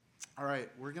All right,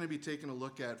 we're going to be taking a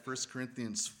look at 1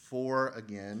 Corinthians 4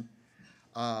 again.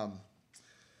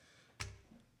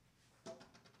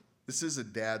 This is a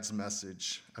dad's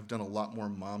message. I've done a lot more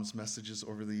mom's messages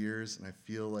over the years, and I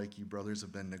feel like you brothers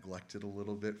have been neglected a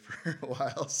little bit for a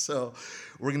while. So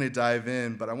we're going to dive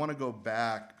in, but I want to go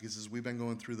back because as we've been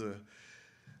going through the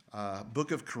book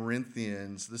of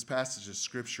Corinthians, this passage of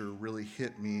scripture really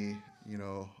hit me.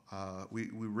 We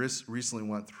recently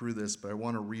went through this, but I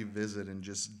want to revisit and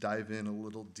just dive in a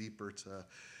little deeper to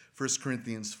 1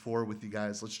 Corinthians 4 with you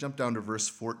guys. Let's jump down to verse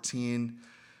 14.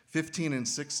 15 and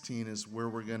 16 is where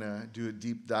we're going to do a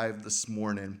deep dive this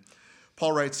morning.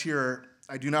 Paul writes here,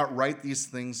 "I do not write these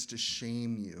things to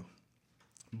shame you,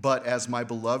 but as my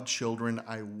beloved children,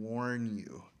 I warn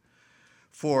you.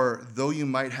 For though you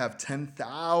might have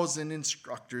 10,000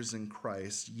 instructors in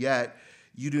Christ, yet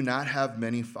you do not have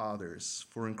many fathers.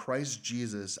 For in Christ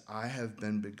Jesus I have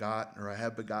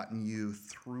begotten you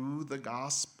through the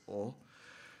gospel.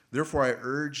 Therefore I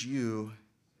urge you,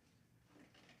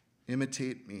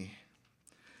 imitate me."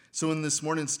 So in this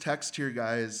morning's text here,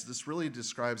 guys, this really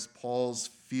describes Paul's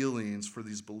feelings for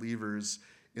these believers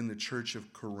in the church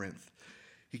of Corinth.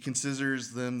 He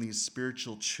considers them these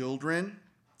spiritual children,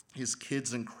 his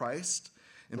kids in Christ.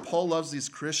 And Paul loves these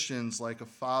Christians like a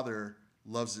father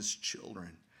loves his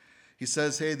children. He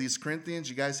says, hey, these Corinthians,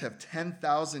 you guys have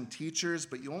 10,000 teachers,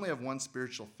 but you only have one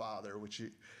spiritual father,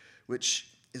 which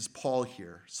is Paul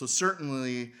here. So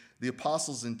certainly the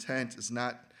apostle's intent is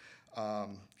not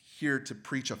here to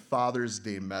preach a Father's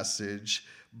Day message,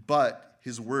 but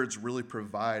his words really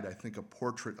provide, I think, a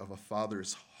portrait of a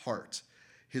father's heart.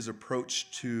 His approach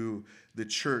to the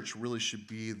church really should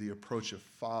be the approach of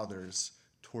fathers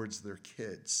towards their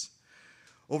kids.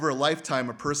 Over a lifetime,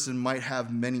 a person might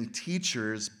have many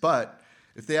teachers, but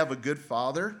if they have a good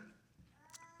father,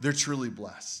 they're truly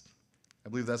blessed. I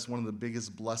believe that's one of the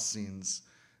biggest blessings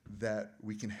that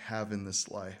we can have in this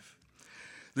life.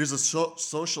 There's a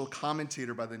social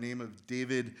commentator by the name of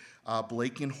David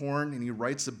Blakenhorn, and he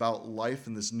writes about life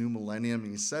in this new millennium,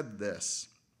 and he said this: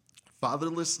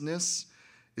 "Fatherlessness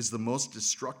is the most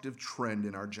destructive trend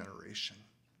in our generation."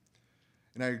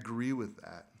 And I agree with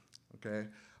that, okay?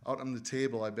 Out on the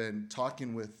table, I've been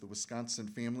talking with the Wisconsin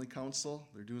Family Council.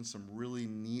 They're doing some really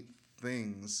neat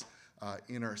things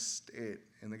in our state.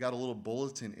 And they got a little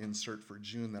bulletin insert for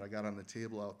June that I got on the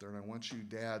table out there, and I want you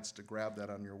dads to grab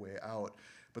that on your way out.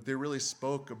 But they really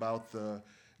spoke about the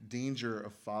danger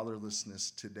of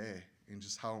fatherlessness today and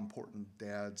just how important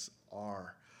dads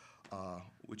are,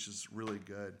 which is really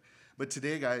good. But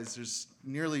today, guys, there's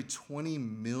nearly 20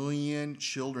 million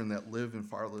children that live in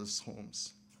fatherless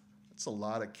homes. That's a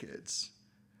lot of kids.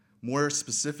 More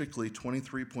specifically,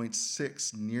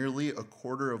 23.6, nearly a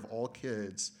quarter of all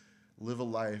kids live a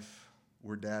life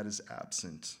where dad is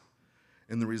absent.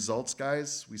 And the results,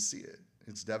 guys, we see it.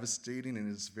 It's devastating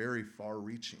and it's very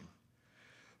far-reaching.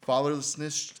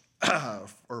 Fatherlessness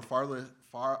or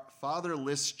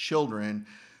fatherless children,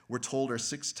 we're told, are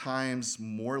 6 times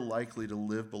more likely to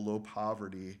live below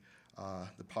poverty,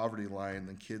 the poverty line,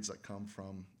 than kids that come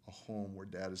from a home where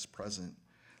dad is present.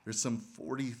 There's some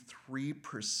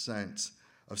 43%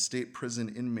 of state prison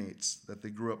inmates that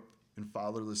they grew up in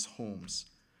fatherless homes.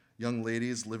 Young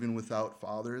ladies living without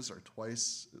fathers are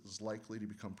twice as likely to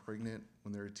become pregnant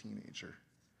when they're a teenager.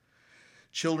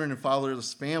 Children in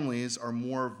fatherless families are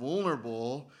more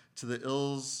vulnerable to the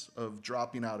ills of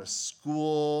dropping out of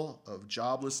school, of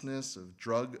joblessness, of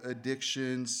drug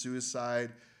addiction,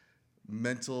 suicide,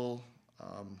 mental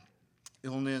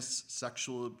illness,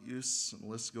 sexual abuse, and the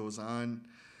list goes on.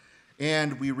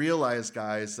 And we realize,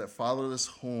 guys, that fatherless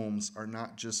homes are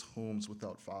not just homes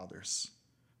without fathers.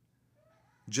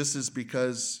 Just as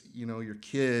because, your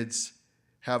kids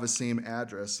have a same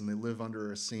address and they live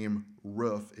under a same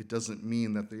roof, it doesn't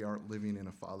mean that they aren't living in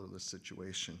a fatherless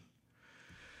situation.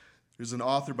 There's an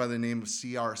author by the name of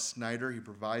C.R. Snyder. He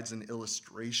provides an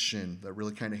illustration that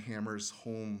really kind of hammers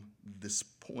home this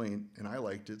point, and I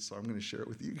liked it, so I'm going to share it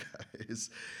with you guys.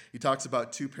 He talks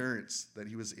about 2 parents that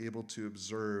he was able to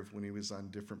observe when he was on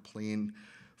different plane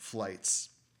flights.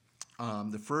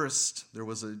 The first, there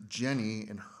was a Jenny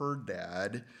and her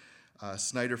dad.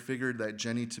 Snyder figured that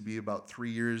Jenny to be about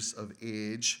 3 years of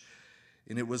age,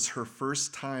 and it was her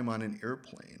first time on an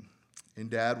airplane. And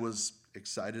Dad was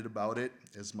excited about it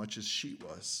as much as she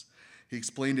was. He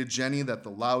explained to Jenny that the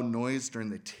loud noise during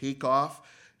the takeoff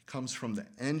comes from the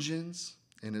engines,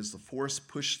 and as the force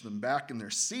pushed them back in their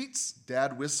seats,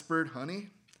 Dad whispered, "Honey,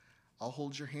 I'll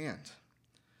hold your hand."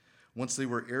 Once they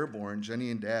were airborne, Jenny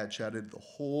and Dad chatted the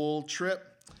whole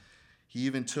trip. He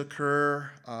even took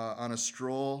her on a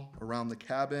stroll around the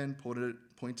cabin,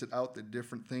 pointed out the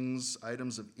different things,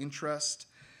 items of interest.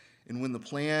 And when the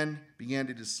plan began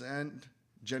to descend,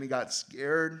 Jenny got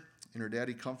scared, and her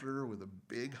daddy comforted her with a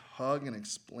big hug and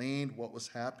explained what was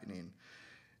happening.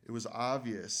 It was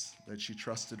obvious that she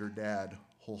trusted her dad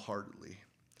wholeheartedly.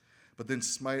 But then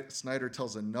Snyder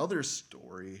tells another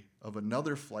story of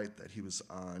another flight that he was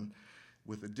on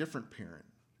with a different parent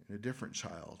and a different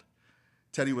child.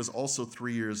 Teddy was also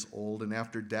 3 years old, and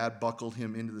after Dad buckled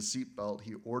him into the seatbelt,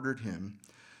 he ordered him,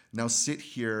 "Now sit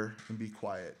here and be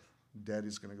quiet.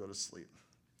 Daddy's going to go to sleep."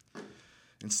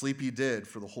 And sleep he did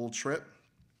for the whole trip.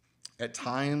 At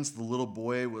times, the little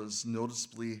boy was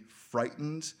noticeably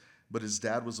frightened, but his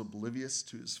dad was oblivious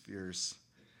to his fears.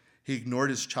 He ignored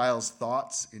his child's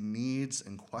thoughts and needs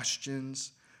and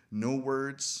questions. No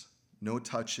words, no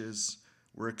touches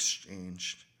were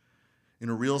exchanged. In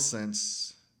a real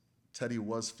sense, Teddy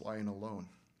was flying alone.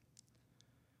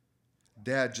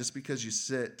 Dad, just because you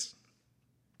sit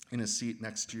in a seat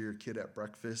next to your kid at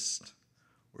breakfast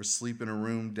or sleep in a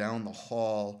room down the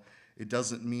hall, it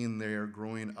doesn't mean they are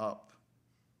growing up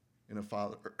in a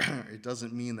father. It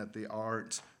doesn't mean that they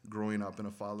aren't growing up in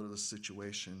a fatherless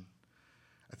situation.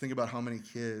 I think about how many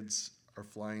kids are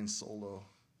flying solo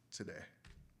today.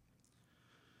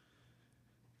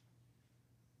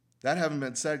 That having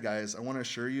been said, guys, I want to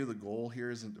assure you the goal here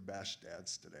isn't to bash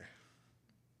dads today.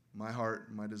 My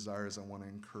heart, my desire is I want to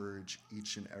encourage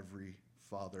each and every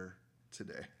father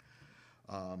today.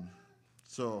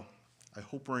 So I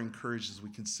hope we're encouraged as we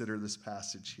consider this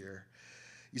passage here.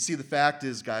 You see, the fact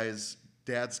is, guys,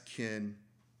 dads can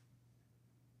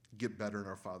get better in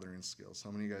our fathering skills.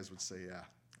 How many of you guys would say, yeah,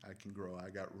 I can grow.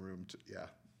 I got room to, yeah,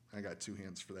 I got 2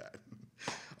 hands for that.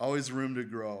 Always room to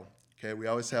grow. Okay, we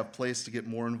always have place to get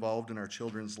more involved in our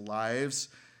children's lives,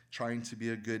 trying to be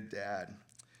a good dad.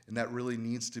 And that really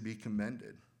needs to be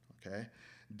commended, okay?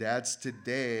 Dads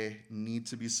today need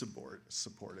to be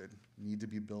supported, need to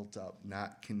be built up,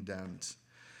 not condemned.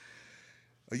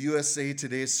 A USA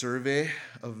Today survey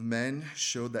of men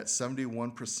showed that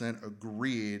 71%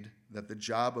 agreed that the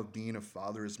job of being a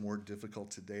father is more difficult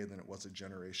today than it was a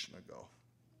generation ago.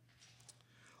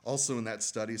 Also in that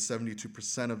study,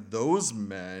 72% of those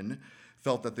men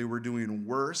felt that they were doing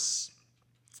worse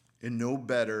and no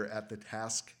better at the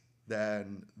task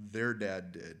than their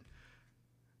dad did.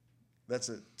 That's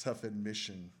a tough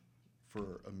admission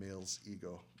for a male's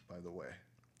ego, by the way.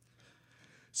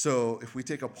 So if we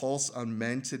take a pulse on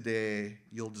men today,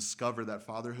 you'll discover that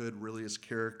fatherhood really is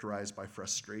characterized by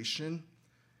frustration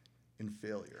and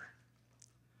failure.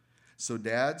 So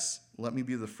dads, let me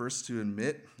be the first to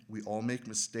admit we all make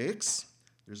mistakes.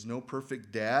 There's no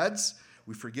perfect dads.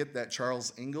 We forget that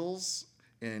Charles Ingalls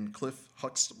and Cliff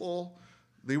Huxtable,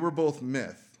 they were both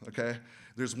myth, okay?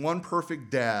 There's one perfect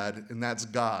dad, and that's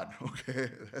God, okay?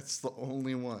 That's the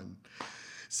only one.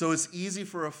 So it's easy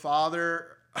for a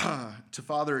father to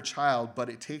father a child, but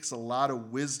it takes a lot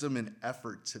of wisdom and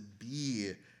effort to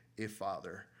be a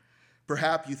father.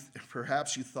 Perhaps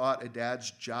you thought a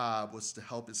dad's job was to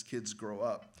help his kids grow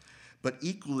up. But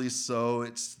equally so,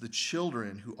 it's the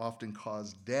children who often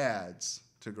cause dads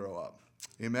to grow up.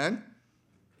 Amen?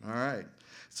 All right.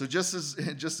 So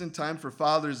just in time for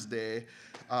Father's Day,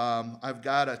 I've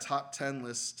got a top 10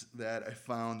 list that I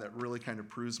found that really kind of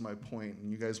proves my point, and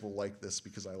you guys will like this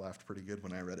because I laughed pretty good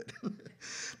when I read it.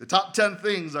 The top 10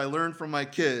 things I learned from my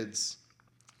kids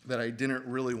that I didn't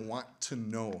really want to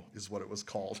know is what it was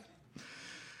called.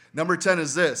 Number 10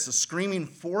 is this: a screaming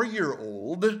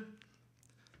 4-year-old,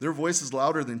 their voice is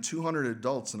louder than 200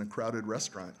 adults in a crowded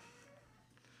restaurant.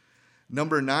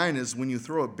 Number 9 is when you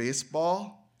throw a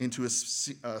baseball into a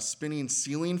spinning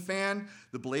ceiling fan,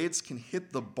 the blades can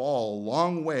hit the ball a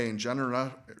long way and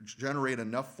generate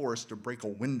enough force to break a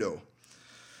window.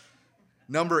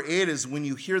 Number 8 is when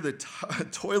you hear the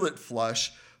toilet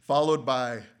flush followed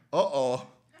by, uh-oh,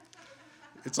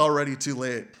 it's already too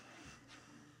late.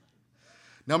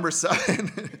 Number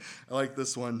 7, I like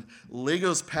this one.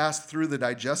 Legos pass through the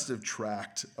digestive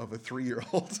tract of a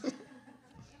 3-year-old.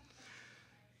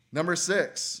 Number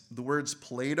 6, the words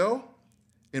Play-Doh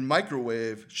and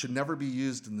microwave should never be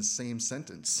used in the same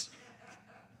sentence.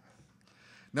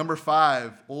 Number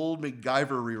 5, old MacGyver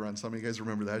reruns. How many of you guys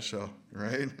remember that show,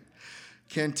 right?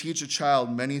 Can teach a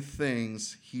child many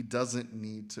things he doesn't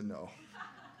need to know.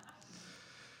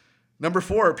 Number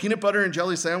 4, peanut butter and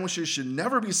jelly sandwiches should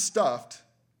never be stuffed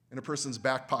in a person's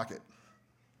back pocket.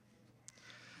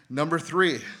 Number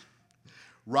 3,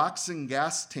 rocks and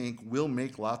gas tank will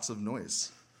make lots of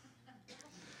noise.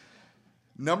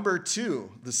 Number 2,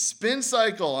 the spin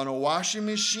cycle on a washing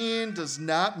machine does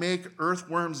not make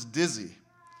earthworms dizzy.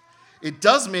 It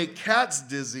does make cats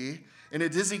dizzy, And a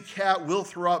dizzy cat will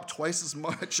throw up twice as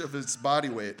much of its body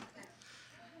weight.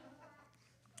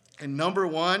 And number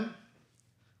one,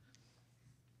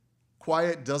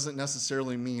 quiet doesn't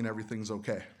necessarily mean everything's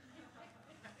okay.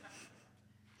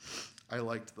 I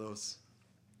liked those.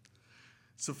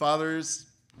 So fathers,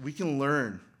 we can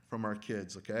learn from our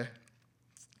kids, okay?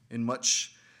 In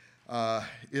much,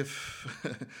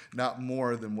 if not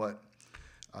more than what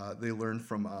they learn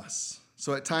from us.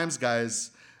 So at times,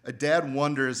 guys, a dad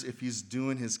wonders if he's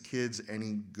doing his kids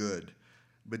any good.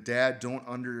 But dad, don't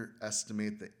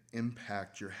underestimate the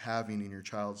impact you're having in your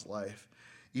child's life.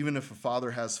 Even if a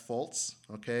father has faults,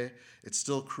 okay, it's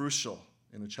still crucial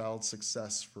in a child's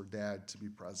success for dad to be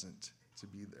present, to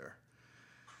be there.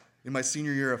 In my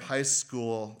senior year of high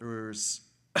school, there was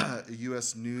a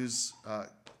U.S. News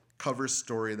cover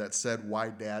story that said why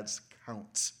dads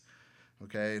count,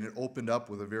 okay? And it opened up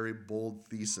with a very bold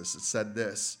thesis. It said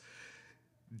this: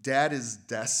 dad is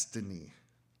destiny.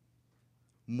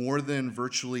 More than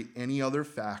virtually any other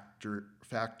factor,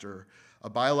 a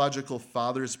biological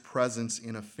father's presence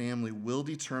in a family will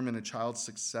determine a child's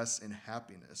success and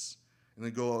happiness. And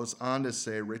it goes on to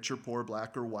say, rich or poor,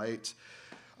 black or white,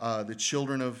 the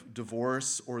children of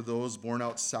divorce or those born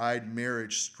outside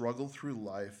marriage struggle through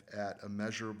life at a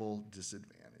measurable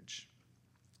disadvantage.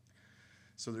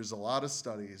 So there's a lot of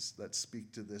studies that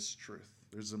speak to this truth.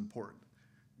 There's important.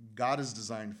 God has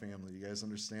designed family. You guys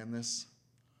understand this?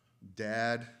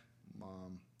 Dad,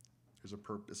 mom, there's a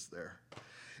purpose there.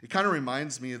 It kind of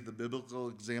reminds me of the biblical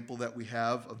example that we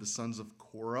have of the sons of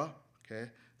Korah, okay?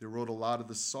 They wrote a lot of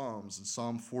the Psalms. In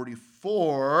Psalm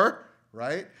 44,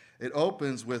 right, it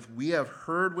opens with, "We have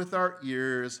heard with our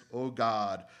ears, O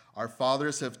God. Our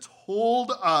fathers have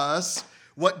told us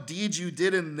what deeds you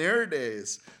did in their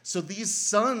days." So these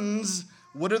sons,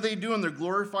 what are they doing? They're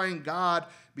glorifying God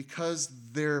because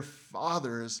their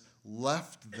fathers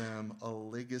left them a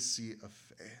legacy of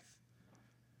faith.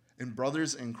 And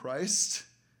brothers in Christ,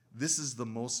 this is the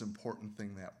most important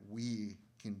thing that we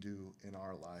can do in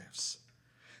our lives.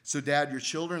 So dad, your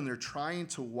children, they're trying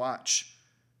to watch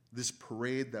this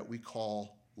parade that we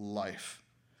call life.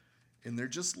 And they're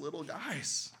just little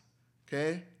guys,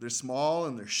 okay? They're small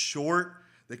and they're short.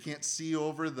 They can't see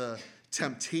over the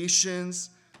temptations,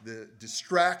 the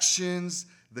distractions,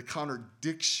 the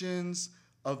contradictions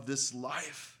of this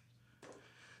life.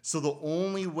 So the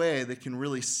only way they can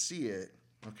really see it,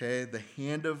 okay, the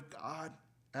hand of God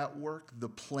at work, the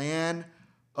plan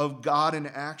of God in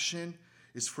action,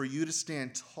 is for you to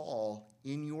stand tall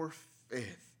in your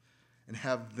faith and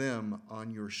have them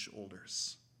on your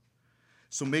shoulders.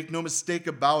 So make no mistake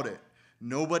about it.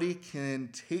 Nobody can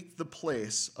take the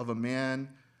place of a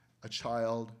man a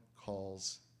child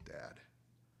calls dad.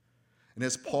 And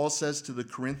as Paul says to the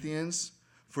Corinthians,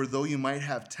 for though you might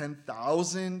have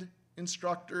 10,000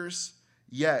 instructors,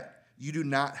 yet you do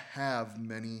not have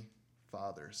many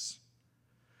fathers.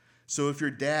 So if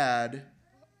your dad,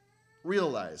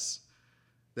 realize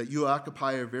that you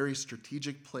occupy a very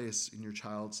strategic place in your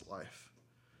child's life.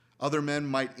 Other men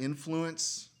might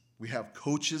influence. We have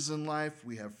coaches in life.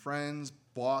 We have friends,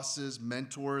 bosses,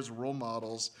 mentors, role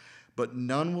models, but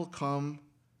none will come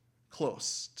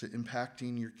close to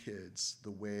impacting your kids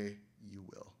the way you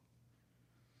will.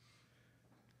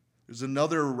 There's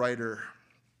another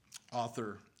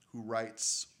author, who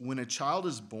writes, when a child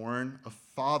is born, a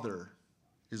father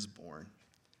is born.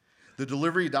 The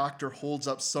delivery doctor holds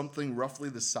up something roughly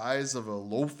the size of a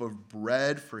loaf of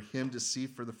bread for him to see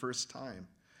for the first time.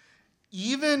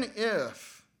 Even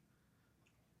if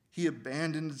he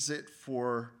abandons it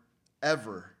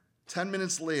forever, 10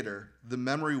 minutes later, the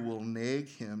memory will nag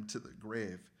him to the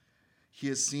grave. He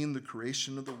has seen the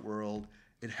creation of the world.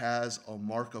 It has a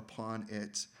mark upon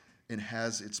it and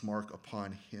has its mark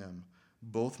upon him.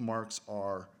 Both marks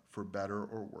are, for better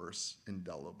or worse,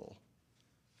 indelible.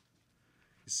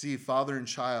 You see, father and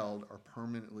child are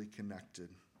permanently connected.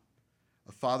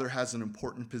 A father has an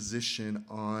important position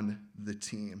on the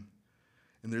team,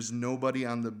 and there's nobody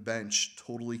on the bench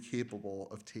totally capable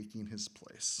of taking his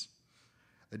place.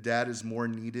 A dad is more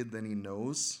needed than he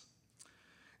knows,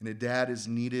 and a dad is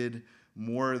needed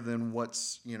more than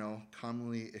what's,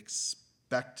 commonly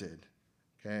expected,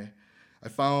 okay? I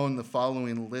found the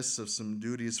following lists of some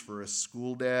duties for a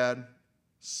school dad,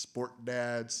 sport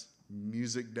dads,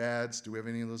 music dads. Do we have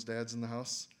any of those dads in the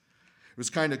house? It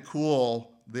was kind of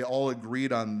cool. They all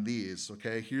agreed on these,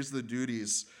 okay? Here's the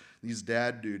duties, these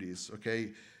dad duties,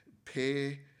 okay?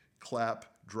 Pay, clap,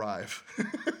 drive.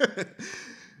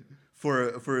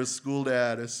 For a school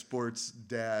dad, a sports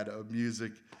dad, a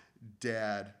music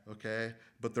dad, okay?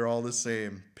 But they're all the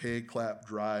same. Pay, clap,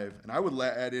 drive. And I would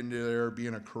add into there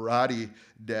being a karate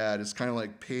dad. It's kind of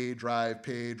like pay, drive,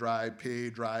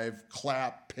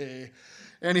 clap, pay.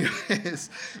 Anyways,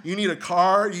 you need a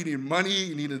car, you need money,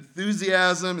 you need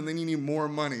enthusiasm, and then you need more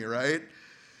money, right?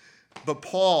 But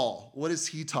Paul, what is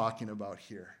he talking about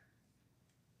here?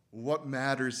 What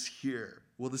matters here?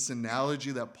 Well, this analogy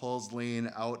that Paul's laying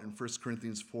out in 1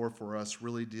 Corinthians 4 for us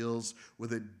really deals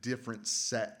with a different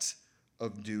set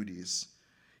of duties.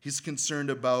 He's concerned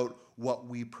about what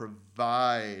we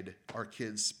provide our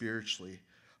kids spiritually.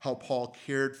 How Paul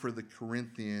cared for the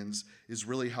Corinthians is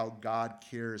really how God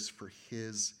cares for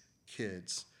his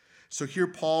kids. So here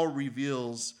Paul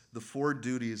reveals the 4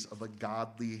 duties of a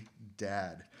godly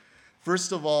dad.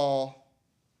 First of all,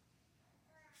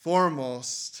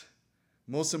 foremost,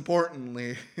 most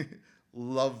importantly,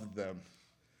 love them.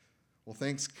 Well,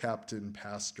 thanks, Captain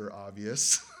Pastor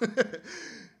Obvious.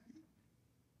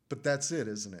 But that's it,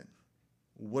 isn't it?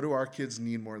 What do our kids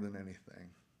need more than anything?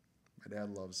 My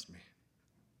dad loves me.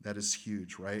 That is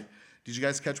huge, right? Did you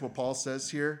guys catch what Paul says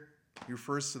here? He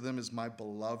refers to them as my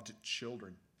beloved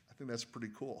children. I think that's pretty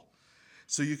cool.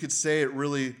 So you could say it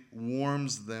really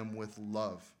warms them with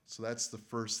love. So that's the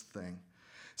first thing.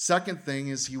 Second thing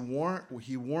is he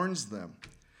warns them.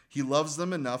 He loves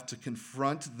them enough to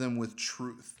confront them with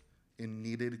truth in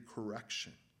needed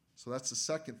correction. So that's the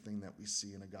second thing that we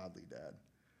see in a godly dad.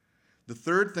 The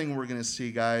third thing we're going to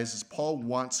see, guys, is Paul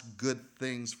wants good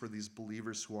things for these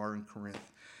believers who are in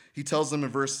Corinth. He tells them in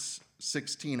verse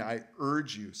 16, I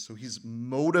urge you. So he's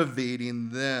motivating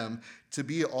them to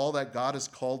be all that God has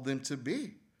called them to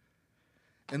be.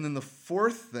 And then the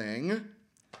fourth thing,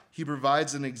 he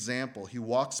provides an example. He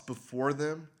walks before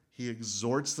them. He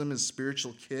exhorts them as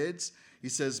spiritual kids. He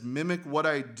says, mimic what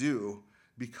I do,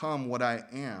 become what I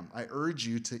am. I urge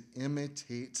you to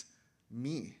imitate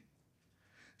me.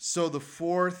 So the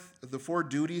four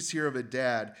duties here of a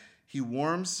dad, he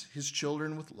warms his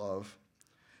children with love.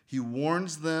 He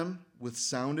warns them with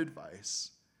sound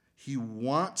advice. He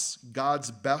wants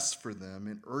God's best for them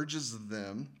and urges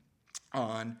them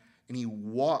on, and he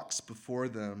walks before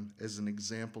them as an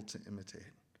example to imitate.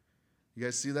 You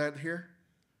guys see that here?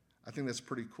 I think that's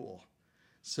pretty cool.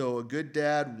 So a good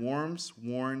dad warns,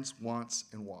 wants,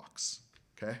 and walks.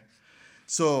 Okay?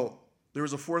 So there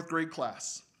was a 4th grade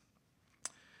class.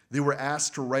 They were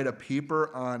asked to write a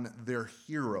paper on their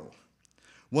hero.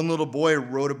 One little boy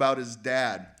wrote about his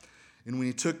dad. And when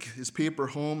he took his paper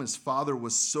home, his father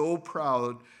was so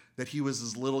proud that he was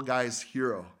his little guy's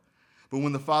hero. But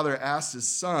when the father asked his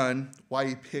son why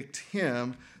he picked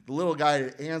him, the little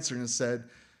guy answered and said,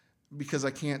 because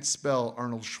I can't spell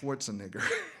Arnold Schwarzenegger.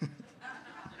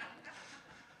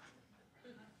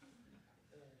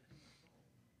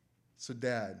 So,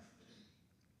 Dad,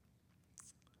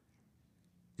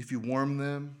 if you warm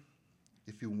them,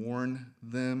 if you warn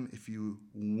them, if you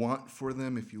want for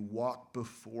them, if you walk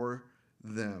before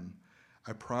them,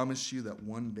 I promise you that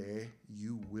one day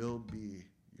you will be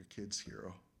your kid's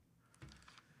hero.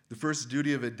 The first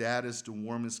duty of a dad is to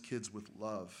warm his kids with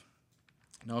love.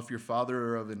 Now, if you're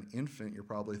father of an infant, you're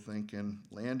probably thinking,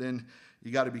 Landon,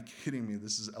 you got to be kidding me.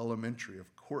 This is elementary.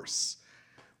 Of course,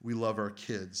 we love our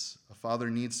kids. A father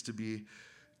needs to be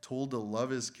told to love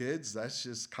his kids. That's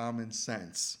just common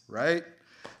sense, right?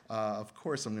 Of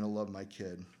course, I'm going to love my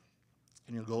kid.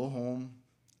 And you'll go home,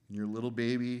 and your little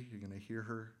baby, you're going to hear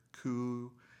her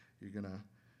coo. You're going to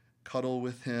cuddle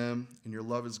with him, and your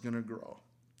love is going to grow.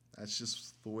 That's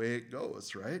just the way it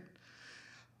goes, right?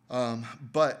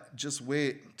 But just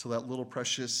wait till that little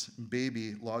precious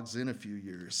baby logs in a few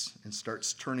years and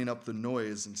starts turning up the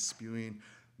noise and spewing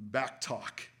back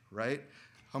talk, right?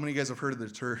 How many of you guys have heard of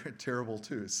the terrible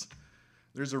twos?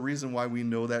 There's a reason why we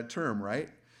know that term, right?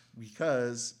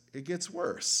 Because it gets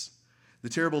worse. The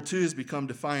terrible twos become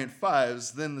defiant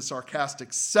fives, then the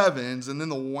sarcastic sevens, and then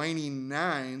the whining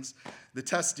nines, the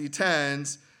testy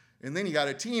tens, and then you got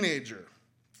a teenager.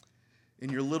 And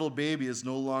your little baby is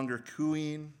no longer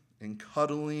cooing and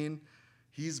cuddling.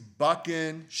 He's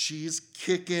bucking, she's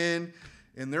kicking,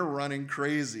 and they're running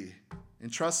crazy.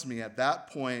 And trust me, at that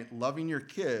point, loving your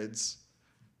kids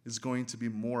is going to be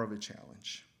more of a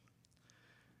challenge.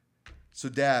 So,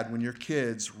 Dad, when your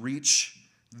kids reach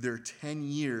their 10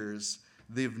 years,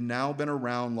 they've now been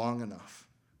around long enough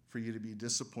for you to be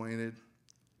disappointed,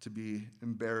 to be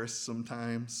embarrassed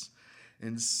sometimes,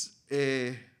 and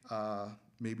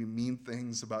maybe mean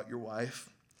things about your wife,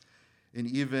 and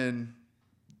even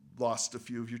lost a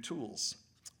few of your tools.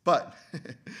 But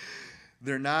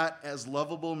they're not as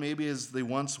lovable maybe as they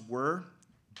once were,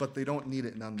 but they don't need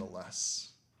it nonetheless.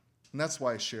 And that's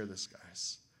why I share this,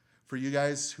 guys. For you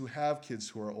guys who have kids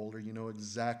who are older, you know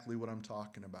exactly what I'm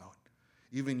talking about.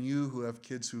 Even you who have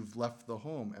kids who've left the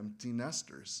home, empty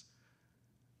nesters.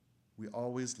 We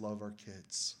always love our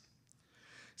kids.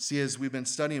 See, as we've been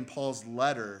studying Paul's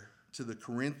letter to the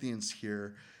Corinthians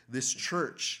here, this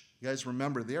church, you guys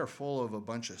remember, they are full of a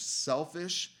bunch of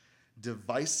selfish,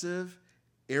 divisive,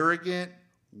 arrogant,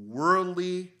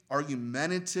 worldly,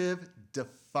 argumentative,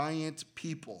 defiant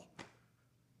people.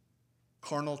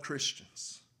 Carnal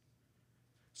Christians.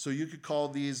 So you could call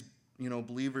these,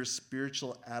 believers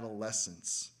spiritual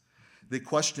adolescents. They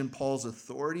questioned Paul's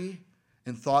authority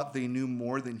and thought they knew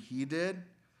more than he did.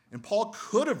 And Paul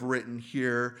could have written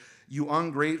here, you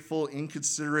ungrateful,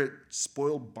 inconsiderate,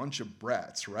 spoiled bunch of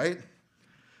brats, right?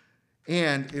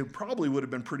 And it probably would have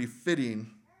been pretty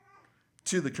fitting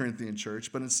to the Corinthian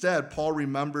church, but instead, Paul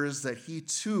remembers that he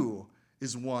too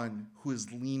is one who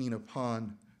is leaning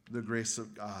upon the grace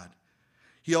of God.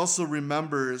 He also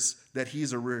remembers that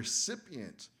he's a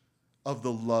recipient of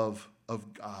the love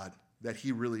of God that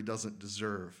he really doesn't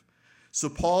deserve. So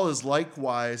Paul is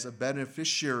likewise a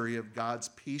beneficiary of God's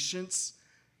patience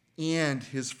and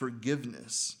his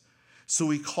forgiveness. So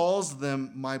he calls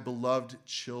them my beloved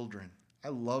children. I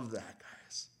love that,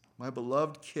 guys. My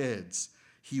beloved kids.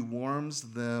 He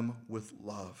warms them with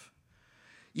love.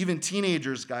 Even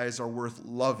teenagers, guys, are worth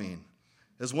loving.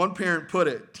 As one parent put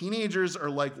it, teenagers are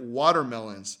like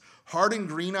watermelons, hard and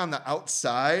green on the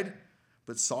outside,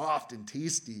 but soft and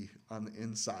tasty on the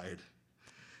inside.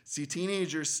 See,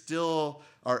 teenagers still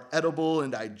are edible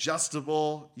and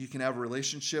digestible. You can have a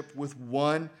relationship with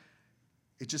one.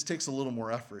 It just takes a little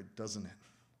more effort, doesn't it?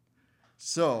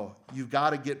 So you've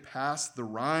got to get past the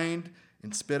rind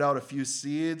and spit out a few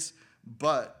seeds,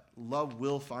 but love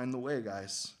will find the way,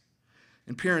 guys.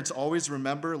 And parents, always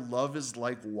remember, love is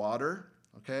like water,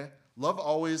 okay? Love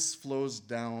always flows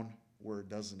downward,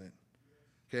 doesn't it?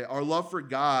 Okay, our love for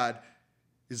God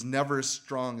is never as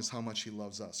strong as how much he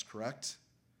loves us, correct?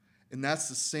 And that's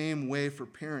the same way for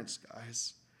parents,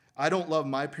 guys. I don't love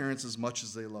my parents as much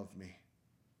as they love me.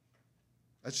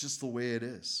 That's just the way it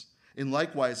is. And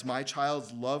likewise, my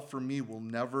child's love for me will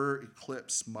never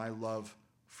eclipse my love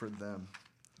for them.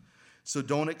 So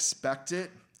don't expect it,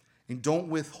 and don't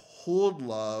withhold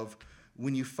love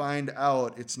when you find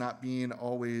out it's not being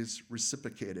always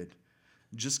reciprocated.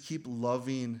 Just keep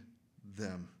loving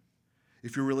them.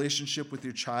 If your relationship with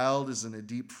your child is in a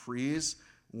deep freeze,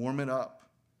 warm it up.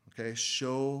 Okay,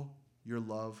 show your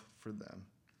love for them.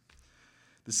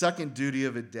 The second duty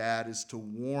of a dad is to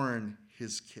warn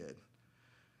his kid.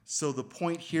 So the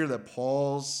point here that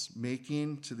Paul's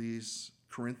making to these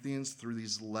Corinthians through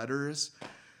these letters,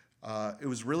 it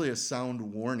was really a sound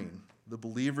warning. The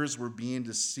believers were being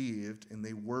deceived and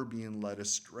they were being led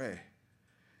astray.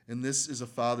 And this is a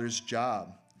father's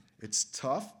job. It's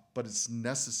tough, but it's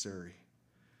necessary.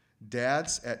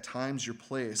 Dads, at times your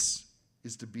place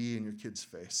is to be in your kid's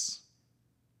face.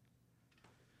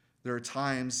 There are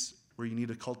times where you need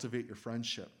to cultivate your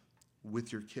friendship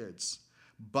with your kids.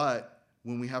 But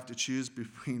when we have to choose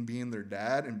between being their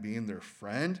dad and being their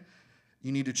friend,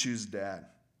 you need to choose dad.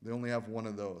 They only have one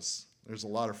of those. There's a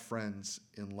lot of friends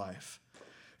in life.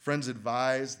 Friends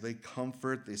advise, they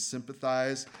comfort, they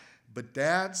sympathize. But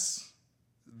dads,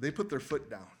 they put their foot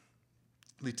down.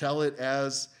 They tell it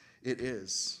as it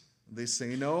is. They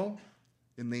say no,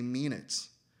 and they mean it.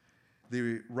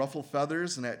 They ruffle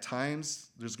feathers, and at times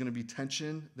there's going to be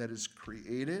tension that is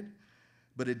created,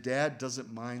 but a dad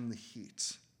doesn't mind the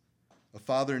heat. A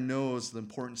father knows the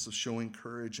importance of showing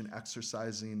courage and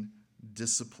exercising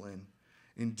discipline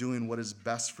in doing what is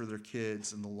best for their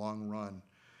kids in the long run.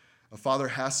 A father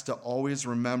has to always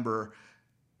remember,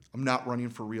 I'm not running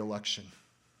for re-election.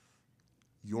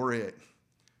 You're it.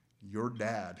 You're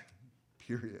dad,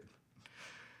 period.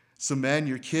 So men,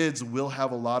 your kids will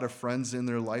have a lot of friends in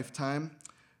their lifetime,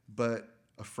 but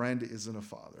a friend isn't a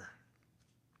father.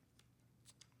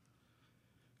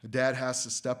 A dad has to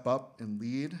step up and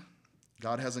lead.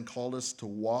 God hasn't called us to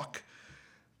walk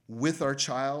with our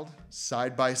child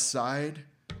side by side.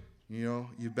 You know,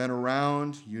 you've been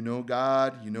around, you know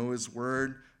God, you know his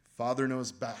word. Father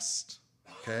knows best,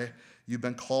 okay? You've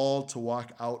been called to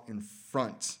walk out in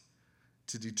front,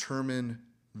 to determine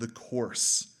the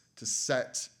course, to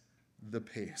set the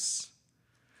pace.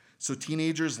 So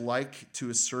teenagers like to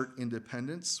assert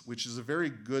independence, which is a very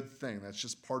good thing. That's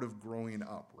just part of growing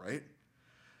up, right?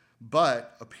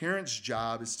 But a parent's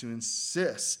job is to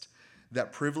insist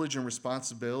that privilege and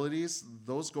responsibilities,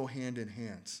 those go hand in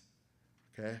hand,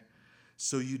 okay?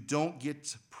 So you don't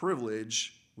get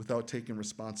privilege without taking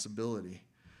responsibility.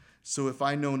 So if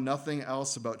I know nothing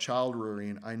else about child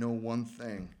rearing, I know one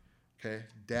thing, okay?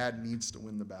 Dad needs to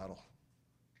win the battle.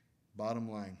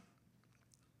 Bottom line.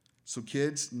 So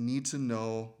kids need to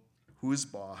know who is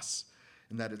boss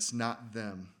and that it's not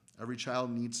them. Every child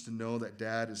needs to know that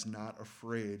dad is not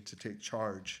afraid to take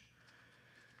charge.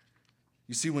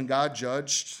 You see, when God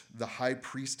judged the high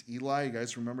priest Eli, you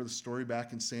guys remember the story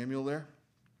back in Samuel there?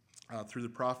 Through the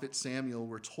prophet Samuel,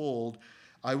 we're told,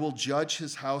 I will judge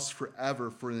his house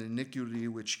forever for the iniquity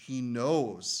which he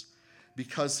knows,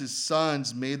 because his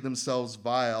sons made themselves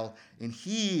vile, and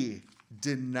he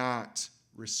did not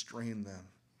restrain them.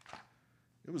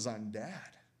 It was on dad.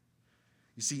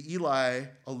 You see, Eli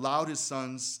allowed his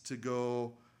sons to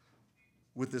go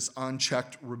with this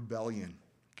unchecked rebellion.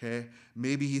 Okay?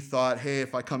 Maybe he thought, hey,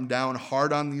 if I come down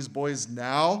hard on these boys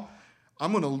now,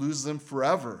 I'm going to lose them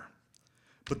forever.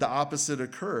 But the opposite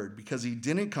occurred. Because he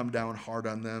didn't come down hard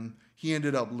on them, he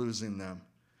ended up losing them.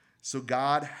 So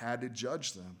God had to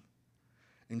judge them.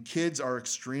 And kids are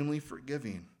extremely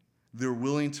forgiving. They're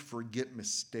willing to forget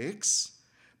mistakes,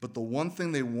 but the one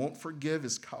thing they won't forgive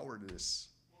is cowardice.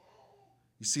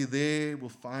 You see, they will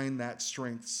find that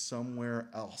strength somewhere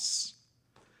else.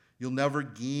 You'll never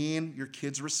gain your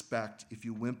kids' respect if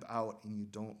you wimp out and you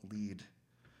don't lead.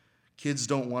 Kids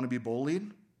don't want to be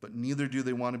bullied, but neither do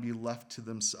they want to be left to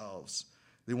themselves.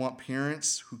 They want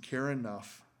parents who care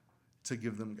enough to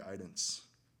give them guidance.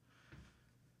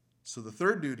 So the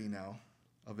third duty now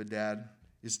of a dad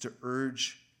is to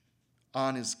urge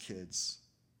on his kids.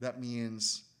 That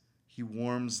means he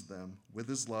warms them with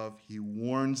his love. He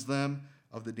warns them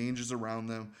of the dangers around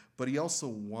them, but he also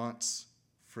wants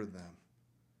for them.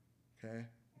 Okay?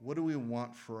 What do we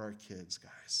want for our kids,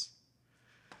 guys?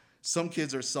 Some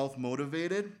kids are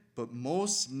self-motivated, but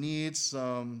most need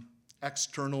some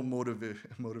external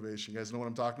motivation. You guys know what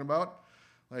I'm talking about?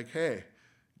 Like, hey,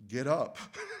 get up.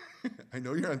 I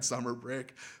know you're on summer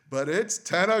break, but it's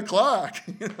 10 o'clock.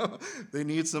 They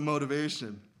need some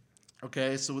motivation.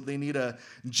 Okay, so they need a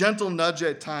gentle nudge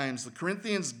at times. The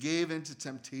Corinthians gave into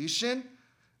temptation.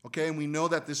 Okay, and we know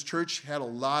that this church had a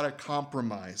lot of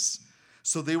compromise.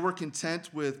 So they were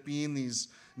content with being these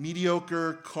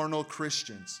mediocre, carnal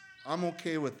Christians. I'm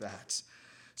okay with that.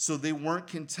 So they weren't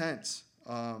content.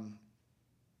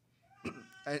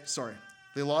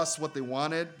 They lost what they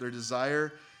wanted, their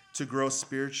desire to grow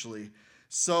spiritually.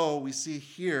 So we see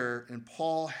here, and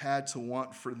Paul had to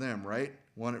want for them, right?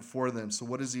 Want it for them. So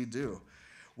what does he do?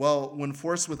 Well, when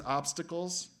forced with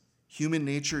obstacles, human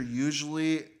nature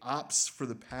usually opts for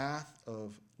the path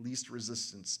of least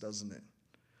resistance, doesn't it?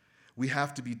 We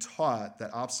have to be taught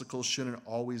that obstacles shouldn't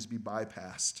always be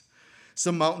bypassed.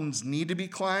 Some mountains need to be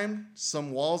climbed.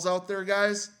 Some walls out there,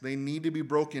 guys, they need to be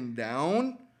broken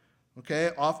down.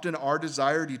 Okay? Often our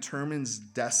desire determines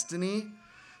destiny.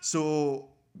 So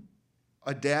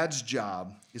a dad's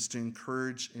job is to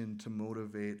encourage and to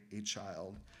motivate a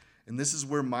child. And this is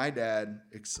where my dad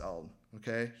excelled.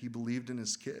 Okay? He believed in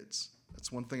his kids.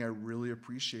 That's one thing I really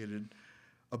appreciated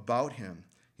about him.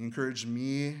 He encouraged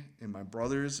me and my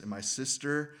brothers and my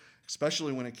sister,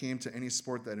 especially when it came to any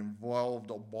sport that involved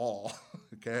a ball,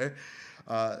 okay,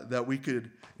 that we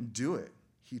could do it.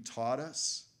 He taught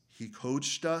us. He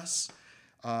coached us.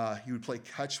 He would play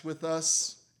catch with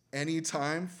us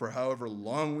anytime for however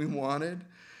long we wanted.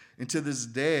 And to this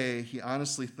day, he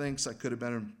honestly thinks I could have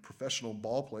been a professional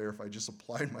ball player if I just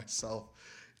applied myself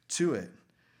to it.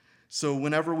 So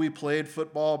whenever we played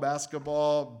football,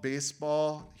 basketball,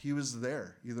 baseball, he was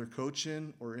there, either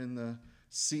coaching or in the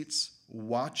seats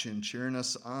watching, cheering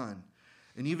us on.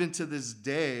 And even to this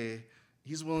day,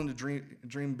 he's willing to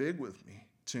dream big with me,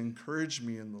 to encourage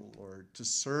me in the Lord, to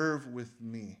serve with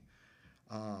me.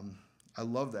 I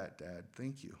love that, Dad.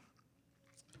 Thank you.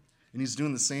 And he's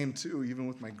doing the same, too, even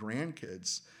with my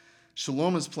grandkids.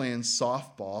 Shalom is playing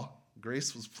softball.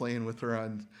 Grace was playing with her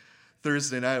on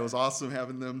Thursday night. It was awesome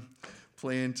having them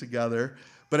playing together.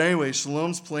 But anyway,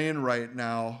 Shalom's playing right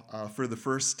now for the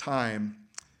first time.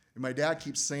 And my dad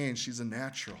keeps saying she's a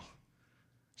natural.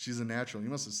 She's a natural. You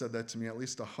must have said that to me at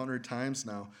least 100 times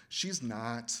now. She's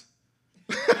not.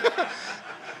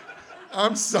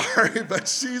 I'm sorry, but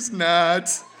she's not.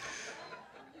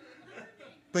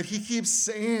 But he keeps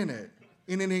saying it,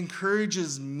 and it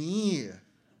encourages me,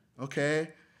 okay?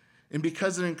 And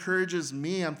because it encourages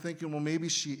me, I'm thinking, well, maybe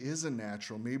she is a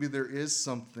natural. Maybe there is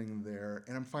something there.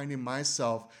 And I'm finding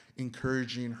myself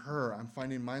encouraging her. I'm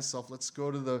finding myself, let's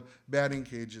go to the batting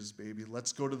cages, baby.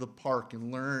 Let's go to the park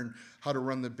and learn how to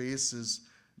run the bases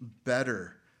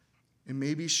better. And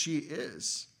maybe she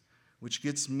is, which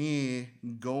gets me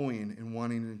going and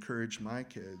wanting to encourage my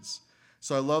kids.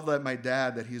 So I love that my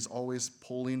dad, that he's always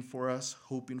pulling for us,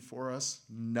 hoping for us,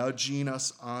 nudging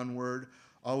us onward,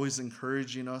 always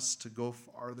encouraging us to go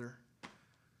farther,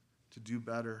 to do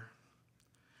better.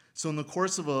 So in the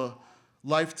course of a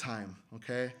lifetime,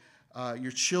 okay,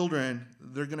 your children,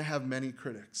 they're going to have many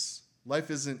critics. Life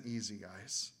isn't easy,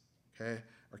 guys, okay?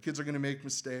 Our kids are going to make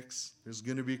mistakes. There's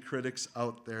going to be critics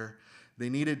out there. They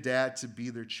need a dad to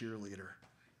be their cheerleader.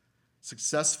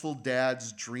 Successful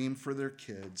dads dream for their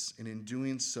kids, and in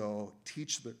doing so,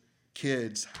 teach the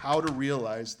kids how to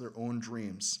realize their own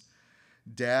dreams.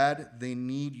 Dad, they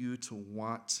need you to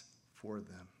want for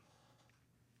them.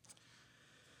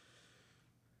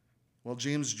 While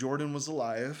James Jordan was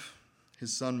alive,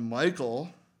 his son Michael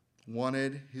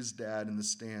wanted his dad in the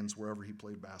stands wherever he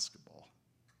played basketball.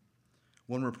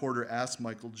 One reporter asked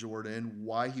Michael Jordan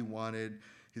why he wanted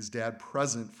his dad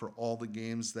present for all the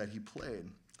games that he played.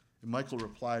 And Michael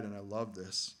replied, and I love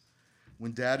this,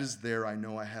 "When dad is there, I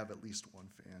know I have at least one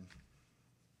fan."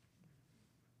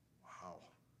 Wow.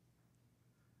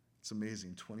 It's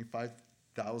amazing.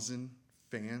 25,000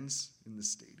 fans in the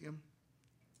stadium.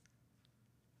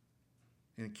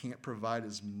 And it can't provide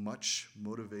as much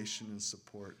motivation and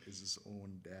support as his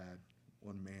own dad,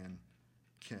 one man,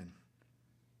 can.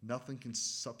 Nothing can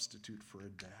substitute for a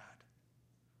dad.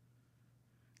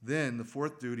 Then the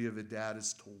fourth duty of a dad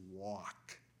is to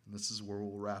walk. And this is where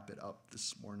we'll wrap it up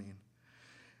this morning.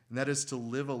 And that is to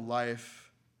live a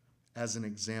life as an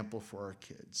example for our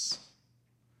kids.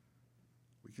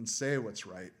 We can say what's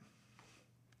right.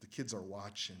 The kids are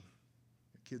watching.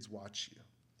 The kids watch you.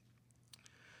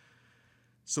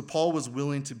 So Paul was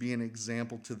willing to be an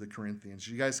example to the Corinthians.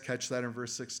 You guys catch that in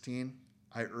verse 16?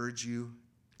 I urge you,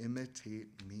 imitate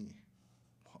me.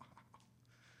 Wow.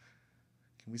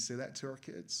 Can we say that to our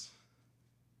kids?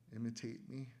 Imitate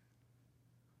me.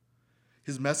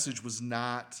 His message was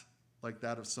not like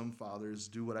that of some fathers,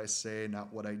 do what I say,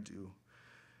 not what I do.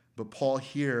 But Paul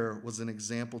here was an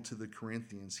example to the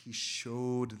Corinthians. He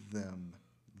showed them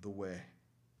the way.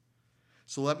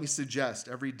 So let me suggest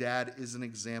every dad is an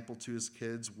example to his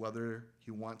kids, whether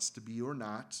he wants to be or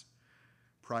not.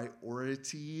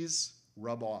 Priorities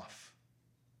rub off.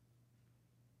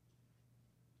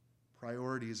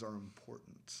 Priorities are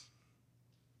important.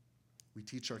 We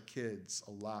teach our kids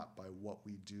a lot by what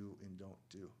we do and don't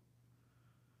do.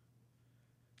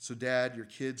 So, Dad, your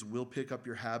kids will pick up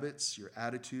your habits, your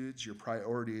attitudes, your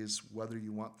priorities, whether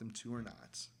you want them to or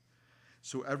not.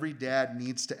 So every dad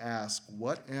needs to ask,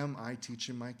 what am I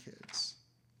teaching my kids?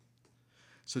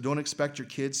 So don't expect your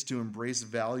kids to embrace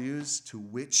values to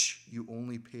which you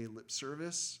only pay lip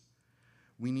service.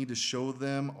 We need to show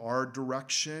them our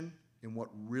direction and what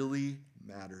really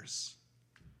matters.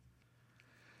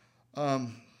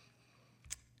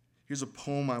 Here's a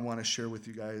poem I want to share with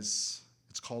you guys.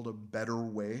 It's called A Better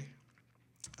Way.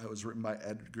 It was written by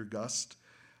Edgar Gust.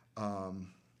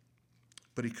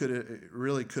 But it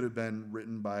really could have been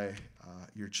written by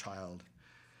your child.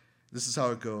 This is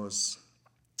how it goes.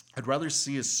 I'd rather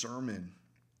see a sermon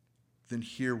than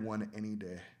hear one any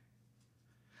day.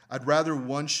 I'd rather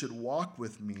one should walk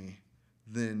with me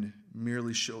than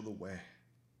merely show the way.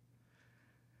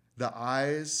 The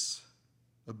eyes,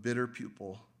 a bitter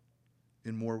pupil,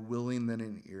 and more willing than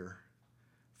an ear.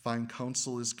 Fine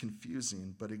counsel is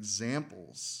confusing, but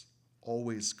examples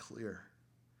always clear.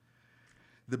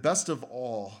 The best of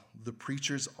all, the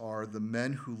preachers are the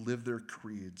men who live their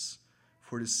creeds,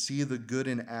 for to see the good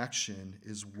in action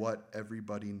is what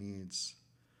everybody needs.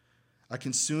 I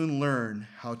can soon learn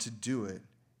how to do it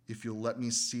if you'll let me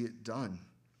see it done.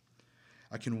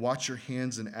 I can watch your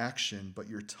hands in action, but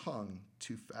your tongue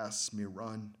too fast may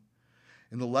run.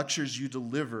 And the lectures you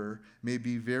deliver may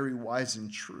be very wise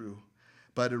and true,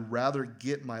 but I'd rather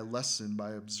get my lesson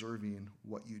by observing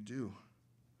what you do.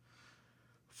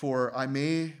 For I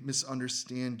may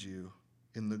misunderstand you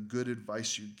in the good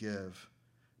advice you give,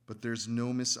 but there's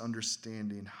no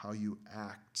misunderstanding how you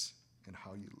act and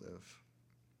how you live.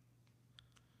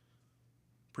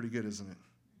 Pretty good, isn't it?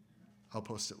 I'll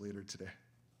post it later today.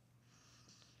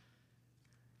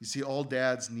 You see, all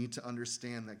dads need to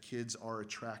understand that kids are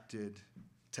attracted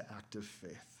to active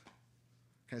faith.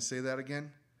 Can I say that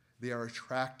again? They are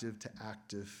attracted to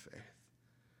active faith.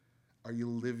 Are you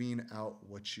living out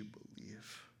what you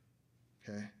believe?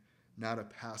 Okay? Not a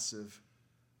passive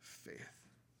faith.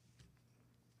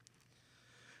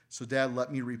 So, Dad,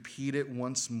 let me repeat it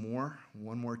one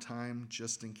more time,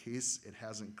 just in case it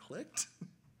hasn't clicked.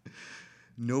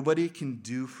 Nobody can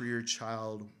do for your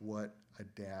child what a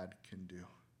dad can do.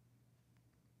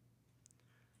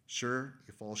 Sure,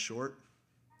 you fall short.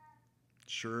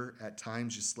 Sure, at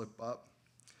times you slip up.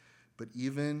 But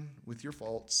even with your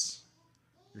faults,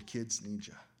 your kids need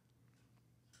you.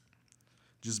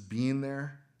 Just being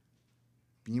there,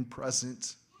 being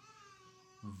present,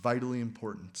 vitally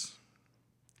important.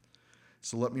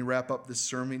 So let me wrap up this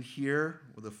sermon here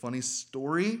with a funny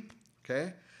story,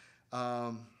 okay?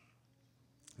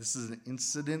 This is an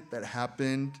incident that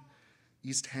happened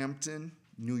East Hampton,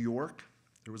 New York.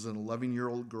 There was an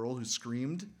 11-year-old girl who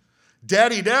screamed,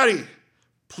 "Daddy, Daddy,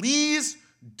 please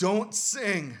don't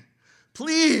sing.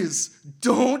 Please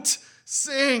don't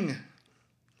sing."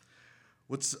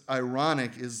 What's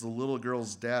ironic is the little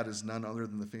girl's dad is none other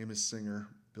than the famous singer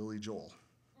Billy Joel.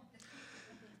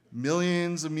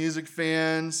 Millions of music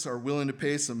fans are willing to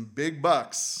pay some big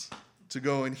bucks to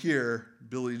go and hear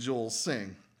Billy Joel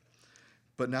sing,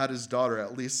 but not his daughter,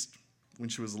 at least when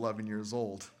she was 11 years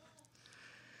old.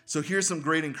 So here's some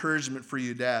great encouragement for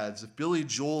you dads. If Billy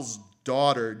Joel's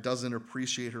daughter doesn't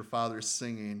appreciate her father's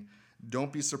singing,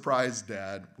 don't be surprised,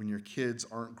 Dad, when your kids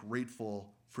aren't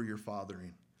grateful for your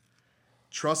fathering.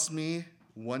 Trust me,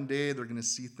 one day they're going to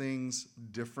see things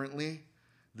differently.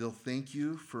 They'll thank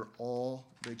you for all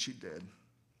that you did.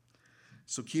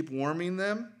 So keep warming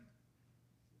them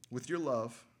with your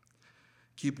love.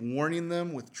 Keep warning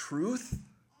them with truth,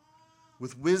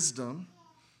 with wisdom.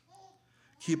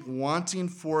 Keep wanting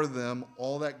for them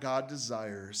all that God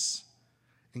desires,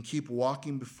 and keep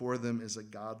walking before them as a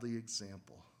godly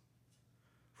example.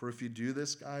 For if you do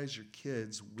this, guys, your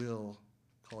kids will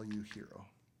call you hero.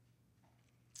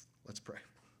 Let's pray.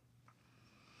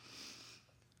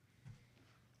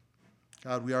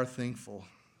 God, we are thankful.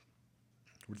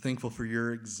 We're thankful for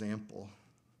your example.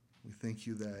 We thank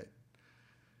you that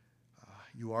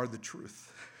you are the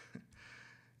truth.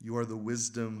 You are the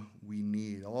wisdom we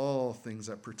need. All things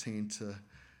that pertain to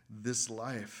this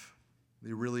life,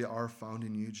 they really are found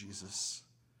in you, Jesus.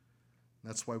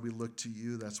 That's why we look to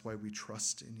you. That's why we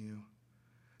trust in you.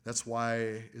 That's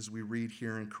why, as we read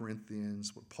here in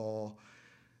Corinthians, what Paul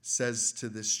says to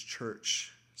this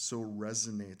church so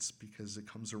resonates, because it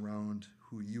comes around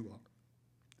who you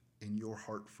are in your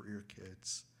heart for your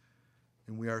kids.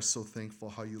 And we are so thankful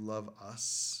how you love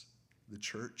us, the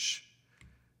church.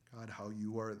 God, how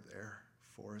you are there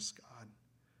for us, God.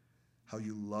 How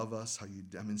you love us, how you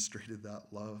demonstrated that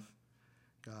love,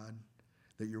 God.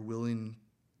 That you're willing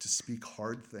to speak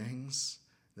hard things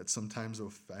that sometimes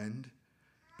offend,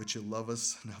 but you love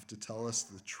us enough to tell us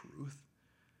the truth.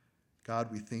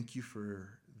 God, we thank you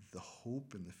for the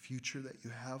hope and the future that you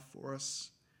have for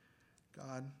us,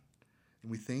 God. And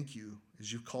we thank you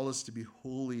as you call us to be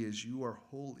holy as you are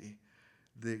holy,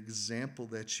 the example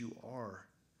that you are.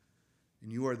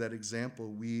 And you are that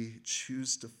example we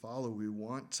choose to follow, we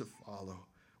want to follow,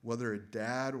 whether a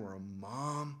dad or a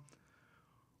mom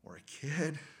or a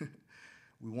kid.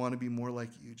 We want to be more like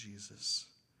you, Jesus.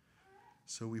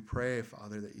 So we pray,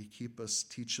 Father, that you keep us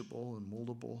teachable and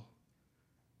moldable.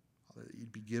 Father, that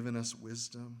you'd be giving us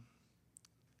wisdom,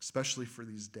 especially for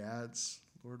these dads.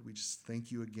 Lord, we just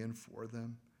thank you again for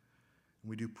them. And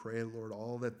we do pray, Lord,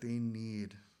 all that they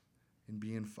need in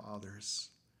being fathers,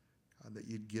 God, that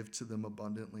you'd give to them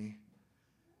abundantly.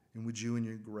 And would you, in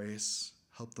your grace,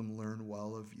 help them learn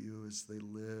well of you as they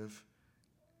live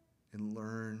and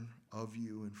learn of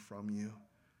you and from you,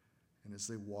 and as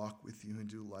they walk with you and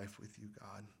do life with you,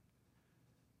 God.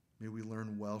 May we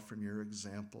learn well from your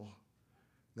example,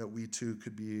 that we too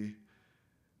could be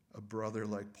a brother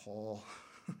like Paul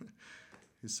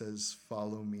who says,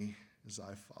 "Follow me as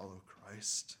I follow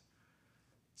Christ."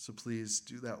 So please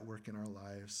do that work in our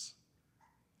lives.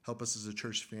 Help us as a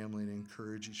church family to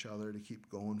encourage each other to keep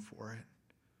going for it,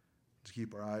 to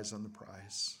keep our eyes on the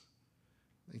prize.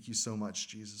 Thank you so much,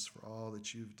 Jesus, for all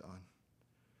that you've done.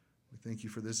 We thank you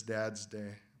for this Dad's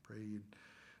Day. I pray you'd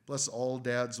bless all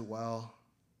dads well.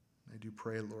 I do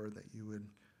pray, Lord, that you would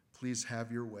please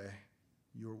have your way,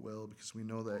 your will, because we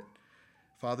know that,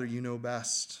 Father, you know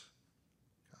best.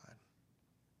 God,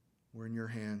 we're in your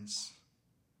hands.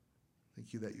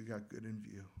 Thank you that you got good in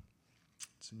view.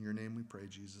 It's in your name we pray,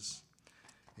 Jesus.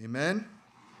 Amen.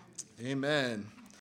 Amen.